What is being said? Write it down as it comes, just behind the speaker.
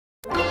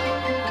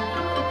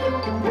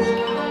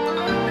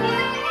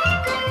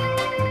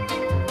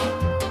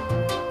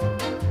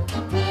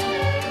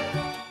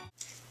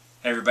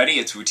everybody,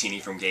 it's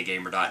Wootini from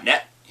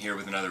Gaymercon, here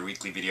with another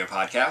weekly video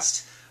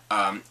podcast.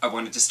 I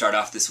wanted to start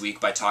off this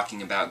week by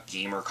talking about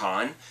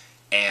Gaymercon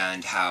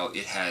and how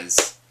it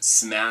has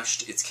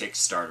smashed its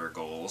Kickstarter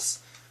goals.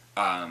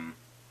 By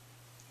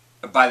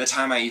the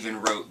time I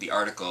even wrote the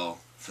article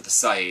for the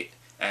site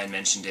and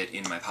mentioned it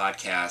in my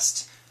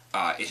podcast,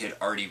 it had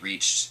already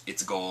reached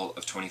its goal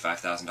of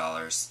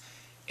 $25,000,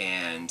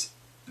 and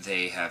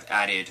they have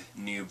added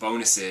new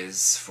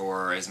bonuses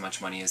for as much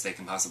money as they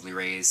can possibly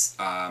raise.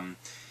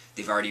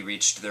 They've already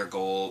reached their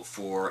goal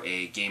for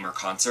a gamer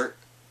concert,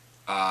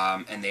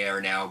 and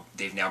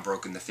they've now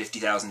broken the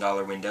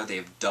 $50,000 window. They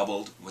have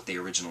doubled what they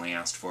originally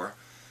asked for.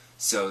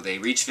 So they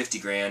reached 50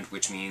 grand,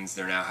 which means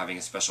they're now having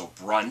a special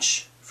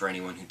brunch for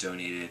anyone who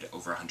donated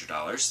over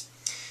 $100.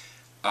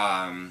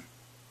 And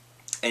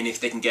if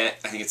they can get,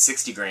 I think it's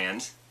 60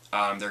 grand,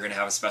 they're going to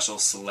have a special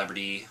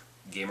celebrity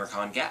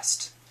Gaymercon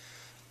guest.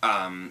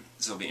 So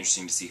it'll be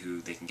interesting to see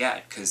who they can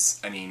get, because,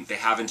 I mean, they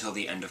have until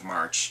the end of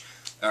March,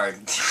 or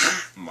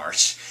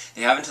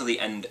they have until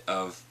the end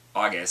of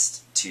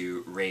August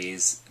to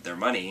raise their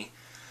money,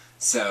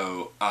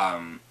 so,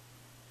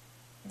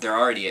 they're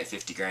already at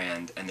 50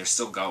 grand, and they're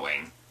still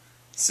going,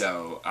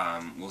 so,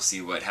 we'll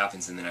see what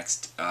happens in the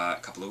next,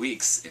 couple of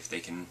weeks, if they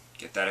can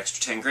get that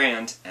extra 10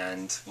 grand,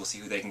 and we'll see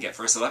who they can get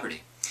for a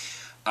celebrity.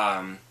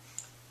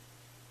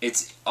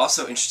 It's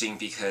also interesting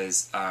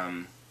because,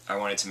 I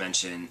wanted to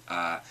mention,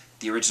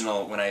 the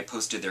original, when I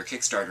posted their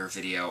Kickstarter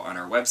video on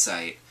our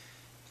website,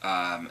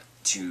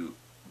 to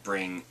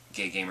bring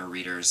gay gamer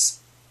readers'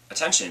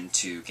 attention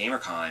to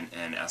Gaymercon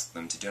and ask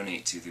them to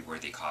donate to the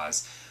worthy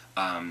cause,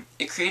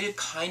 it created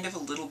kind of a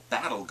little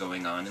battle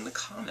going on in the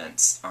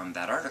comments on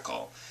that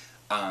article,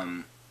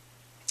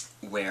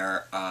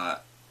 where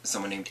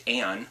someone named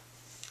Anne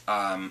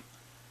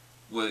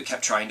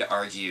kept trying to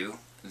argue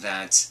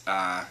that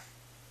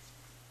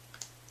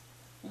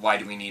why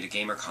do we need a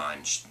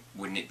Gaymercon?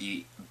 Wouldn't it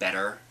be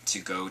better to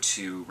go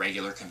to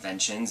regular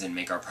conventions and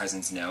make our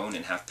presence known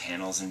and have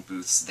panels and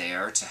booths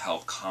there to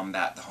help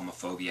combat the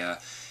homophobia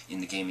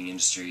in the gaming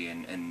industry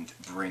and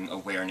bring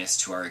awareness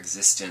to our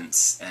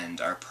existence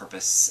and our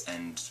purpose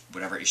and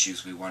whatever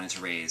issues we wanted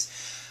to raise,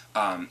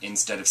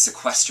 instead of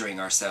sequestering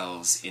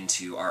ourselves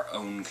into our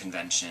own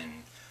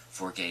convention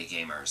for gay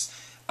gamers?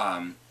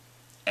 And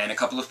a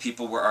couple of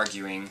people were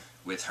arguing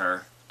with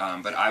her,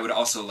 but I would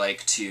also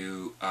like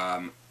to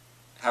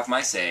have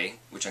my say,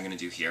 which I'm going to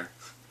do here,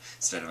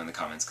 instead of in the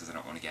comments, because I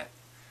don't want to get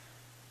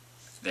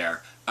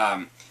there.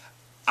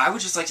 I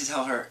would just like to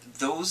tell her,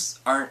 those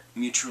aren't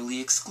mutually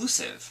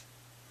exclusive.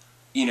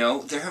 You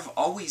know, there have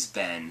always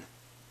been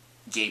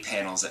gay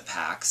panels at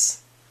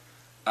PAX,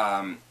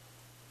 and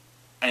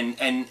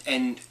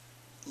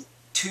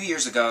 2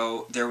 years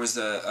ago, there was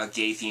a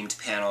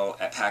gay-themed panel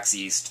at PAX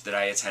East that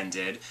I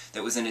attended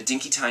that was in a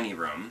dinky tiny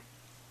room,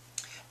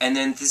 and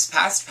then this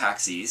past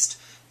PAX East,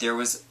 there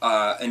was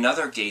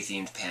another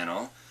gay-themed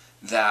panel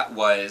that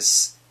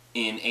was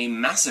in a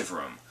massive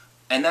room,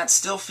 and that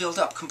still filled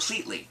up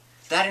completely.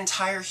 That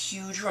entire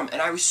huge room,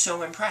 and I was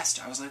so impressed.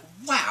 I was like,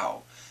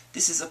 wow,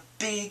 this is a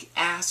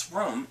big-ass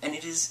room, and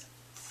it is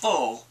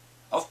full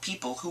of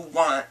people who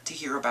want to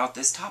hear about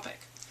this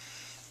topic.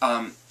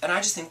 And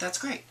I just think that's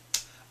great.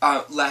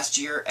 Last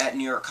year at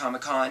New York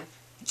Comic Con,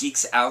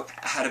 Geeks Out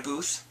had a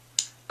booth.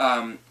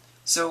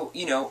 So,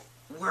 you know,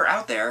 we're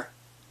out there,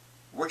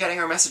 we're getting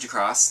our message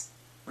across,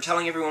 we're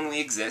telling everyone we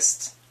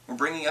exist, we're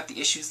bringing up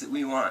the issues that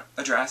we want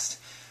addressed,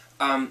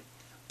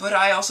 but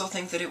I also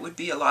think that it would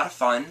be a lot of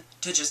fun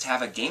to just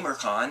have a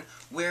Gaymercon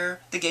where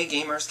the gay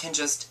gamers can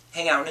just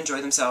hang out and enjoy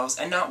themselves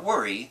and not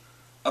worry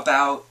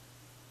about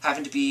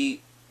having to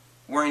be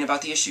worrying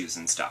about the issues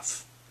and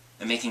stuff,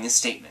 and making a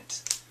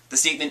statement. The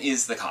statement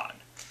is the con.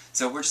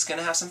 So we're just going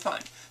to have some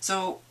fun.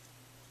 So,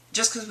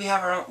 just because we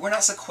have our own, we're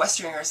not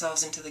sequestering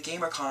ourselves into the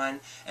Gaymercon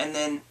and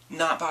then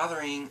not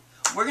bothering.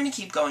 We're going to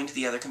keep going to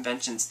the other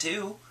conventions,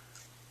 too.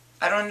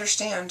 I don't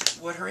understand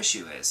what her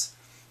issue is.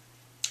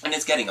 And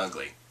it's getting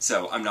ugly,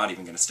 so I'm not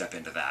even going to step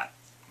into that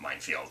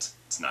minefield.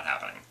 It's not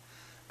happening.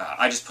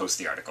 I just post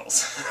the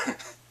articles.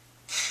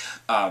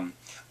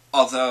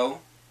 Although,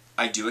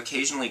 I do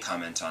occasionally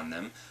comment on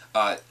them,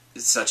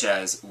 such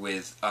as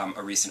with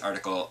a recent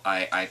article,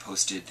 I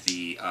posted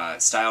the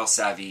Style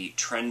Savvy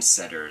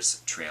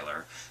Trendsetters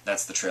trailer.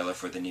 That's the trailer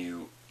for the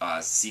new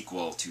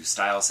sequel to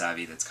Style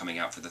Savvy that's coming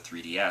out for the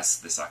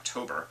 3DS this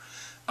October,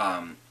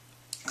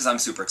 because I'm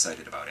super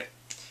excited about it,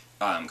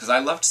 because I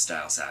loved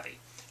Style Savvy.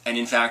 And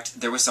in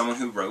fact, there was someone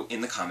who wrote in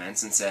the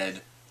comments and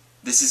said,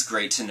 this is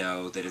great to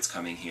know that it's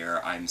coming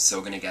here, I'm so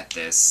going to get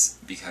this,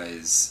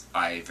 because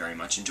I very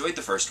much enjoyed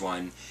the first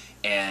one,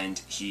 and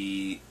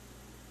he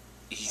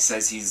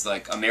says he's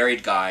like a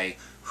married guy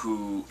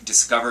who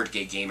discovered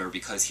Gay Gamer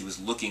because he was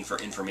looking for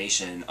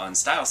information on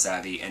Style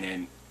Savvy, and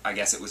in, I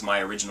guess it was my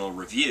original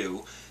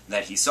review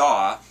that he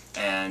saw,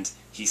 and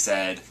he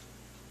said,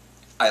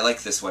 I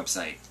like this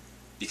website,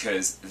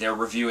 because they're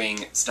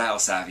reviewing Style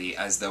Savvy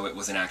as though it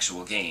was an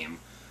actual game,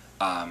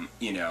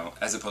 you know,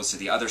 as opposed to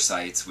the other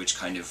sites which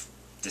kind of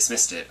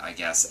dismissed it, I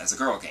guess, as a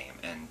girl game,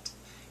 and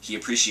he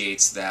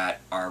appreciates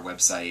that our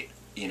website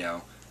you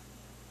know,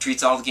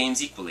 treats all the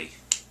games equally.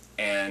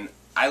 And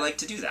I like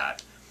to do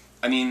that.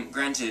 I mean,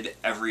 granted,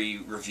 every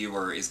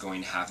reviewer is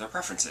going to have their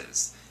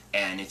preferences.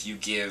 And if you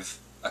give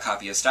a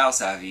copy of Style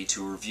Savvy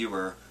to a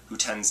reviewer who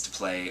tends to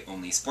play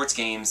only sports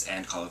games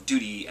and Call of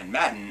Duty and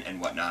Madden and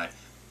whatnot,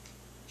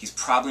 he's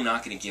probably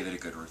not going to give it a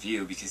good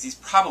review because he's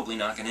probably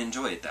not going to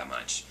enjoy it that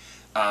much.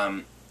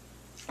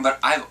 But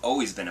I've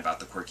always been about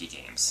the quirky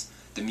games.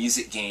 The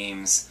music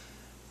games,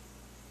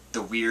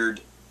 the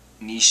weird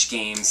niche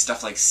games,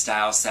 stuff like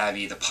Style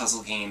Savvy, the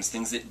puzzle games,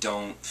 things that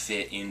don't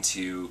fit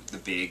into the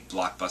big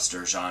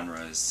blockbuster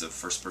genres of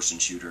first-person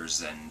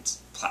shooters and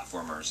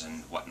platformers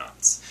and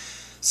whatnots.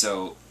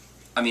 So,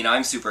 I mean,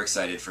 I'm super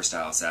excited for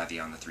Style Savvy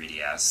on the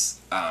 3DS.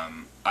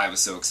 I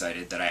was so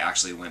excited that I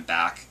actually went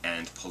back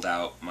and dug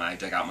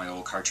out my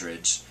old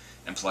cartridge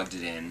and plugged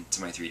it in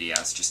to my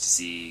 3DS just to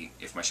see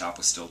if my shop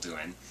was still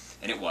doing,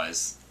 and it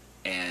was.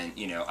 And,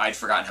 you know, I'd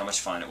forgotten how much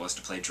fun it was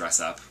to play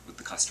dress up with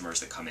the customers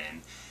that come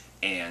in.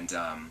 And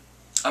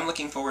I'm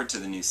looking forward to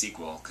the new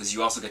sequel, because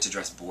you also get to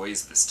dress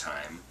boys this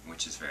time,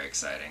 which is very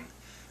exciting.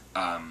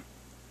 And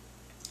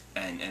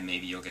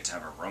maybe you'll get to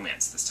have a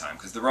romance this time,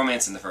 because the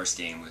romance in the first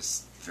game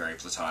was very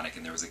platonic,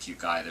 and there was a cute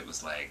guy that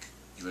was like,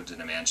 he lived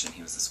in a mansion,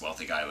 he was this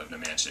wealthy guy who lived in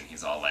a mansion,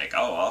 he's all like,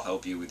 oh, I'll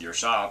help you with your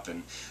shop,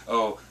 and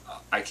oh,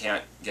 I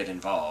can't get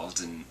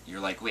involved, and you're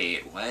like,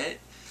 wait, what?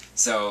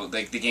 So,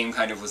 like, the game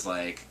kind of was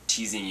like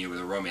teasing you with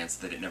a romance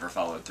that it never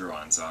followed through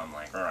on, so I'm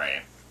like,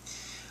 alright.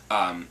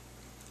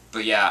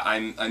 But yeah,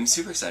 I'm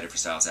super excited for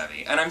Style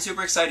Savvy, and I'm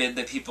super excited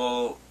that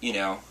people, you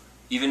know,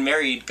 even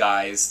married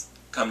guys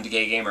come to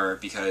Gay Gamer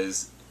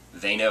because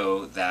they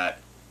know that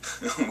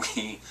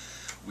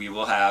we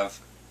will have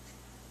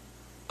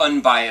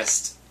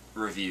unbiased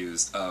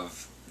reviews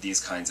of these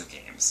kinds of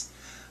games.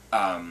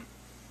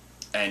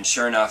 And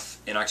sure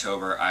enough, in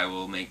October, I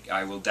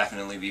will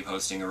definitely be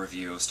posting a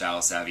review of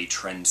Style Savvy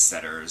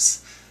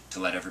Trendsetters to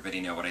let everybody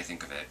know what I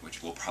think of it,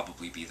 which will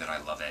probably be that I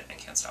love it and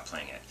can't stop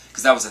playing it.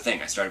 Because that was the thing,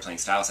 I started playing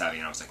Style Savvy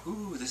and I was like,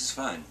 ooh, this is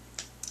fun.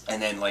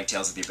 And then, like,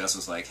 Tales of the Abyss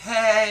was like,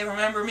 hey,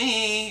 remember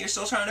me, you're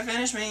still trying to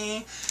finish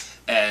me.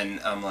 And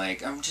I'm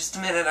like, just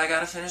a minute, I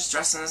gotta finish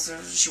dressing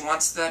this, she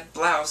wants that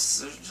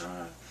blouse.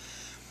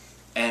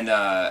 And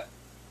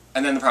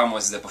then the problem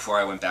was that before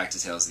I went back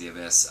to Tales of the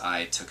Abyss,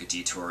 I took a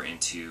detour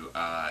into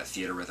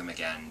Theater Rhythm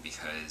again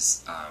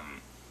because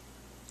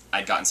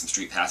I'd gotten some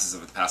Street Passes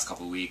over the past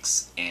couple of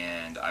weeks,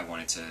 and I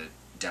wanted to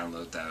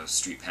download those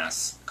Street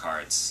Pass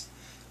cards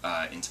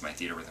into my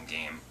Theater Rhythm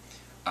game.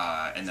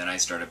 And then I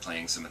started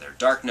playing some of their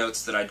Dark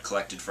Notes that I'd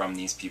collected from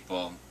these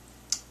people.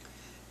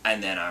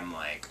 And then I'm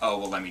like, oh,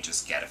 well, let me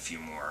just get a few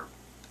more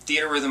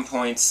Theater Rhythm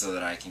points so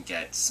that I can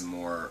get some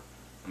more...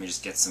 Let me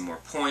just get some more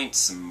points,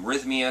 some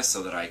Rhythmia,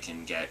 so that I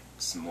can get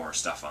some more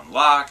stuff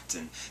unlocked,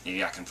 and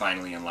maybe I can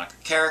finally unlock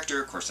a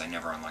character. Of course, I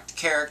never unlocked a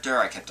character.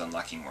 I kept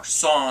unlocking more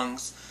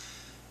songs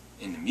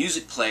in the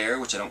music player,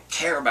 which I don't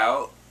care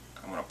about.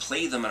 I want to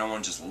play them, I don't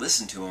want to just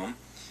listen to them.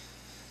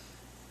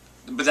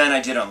 But then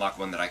I did unlock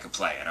one that I could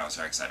play, and I was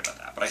very excited about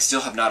that. But I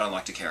still have not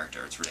unlocked a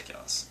character. It's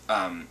ridiculous.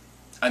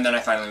 And then I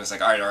finally was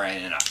like,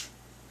 alright, enough.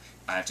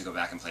 I have to go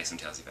back and play some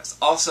Tales of the Abyss.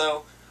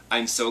 Also,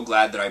 I'm so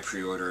glad that I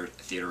pre-ordered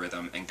Theater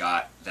Rhythm and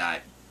got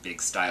that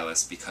big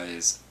stylus,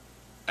 because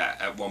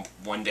at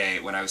one day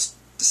when I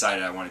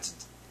decided I wanted to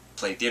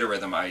play Theater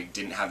Rhythm, I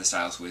didn't have the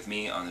stylus with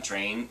me on the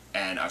train,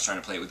 and I was trying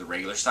to play it with the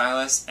regular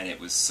stylus, and it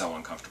was so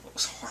uncomfortable. It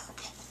was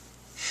horrible.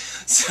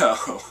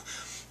 So,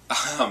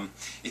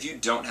 if you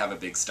don't have a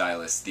big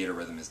stylus, Theater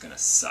Rhythm is going to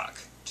suck,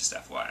 just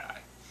FYI.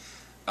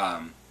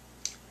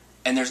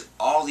 And there's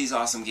all these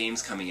awesome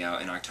games coming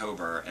out in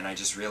October, and I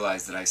just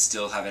realized that I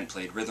still haven't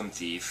played Rhythm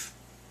Thief,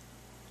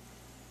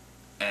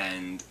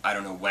 and I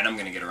don't know when I'm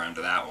going to get around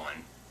to that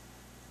one.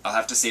 I'll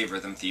have to save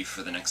Rhythm Thief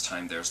for the next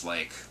time there's,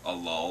 like, a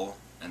lull,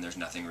 and there's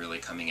nothing really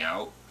coming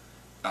out,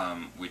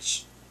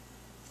 which,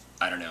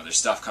 I don't know, there's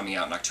stuff coming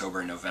out in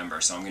October and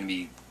November, so I'm going to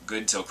be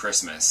good till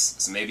Christmas.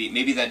 So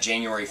maybe that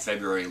January,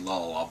 February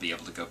lull, I'll be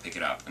able to go pick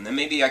it up. And then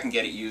maybe I can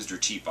get it used or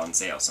cheap on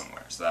sale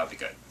somewhere, so that'll be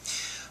good.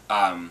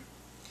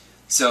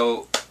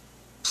 So,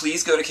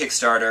 please go to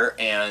Kickstarter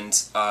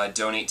and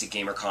donate to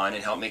Gaymercon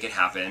and help make it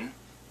happen.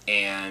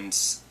 And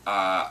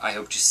I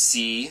hope to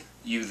see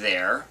you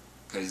there,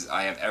 because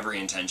I have every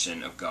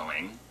intention of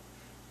going,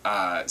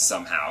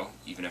 somehow,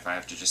 even if I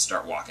have to just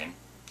start walking.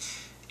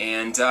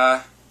 And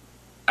I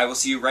will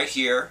see you right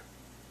here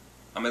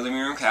on my living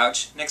room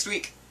couch next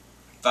week.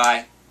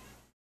 Bye.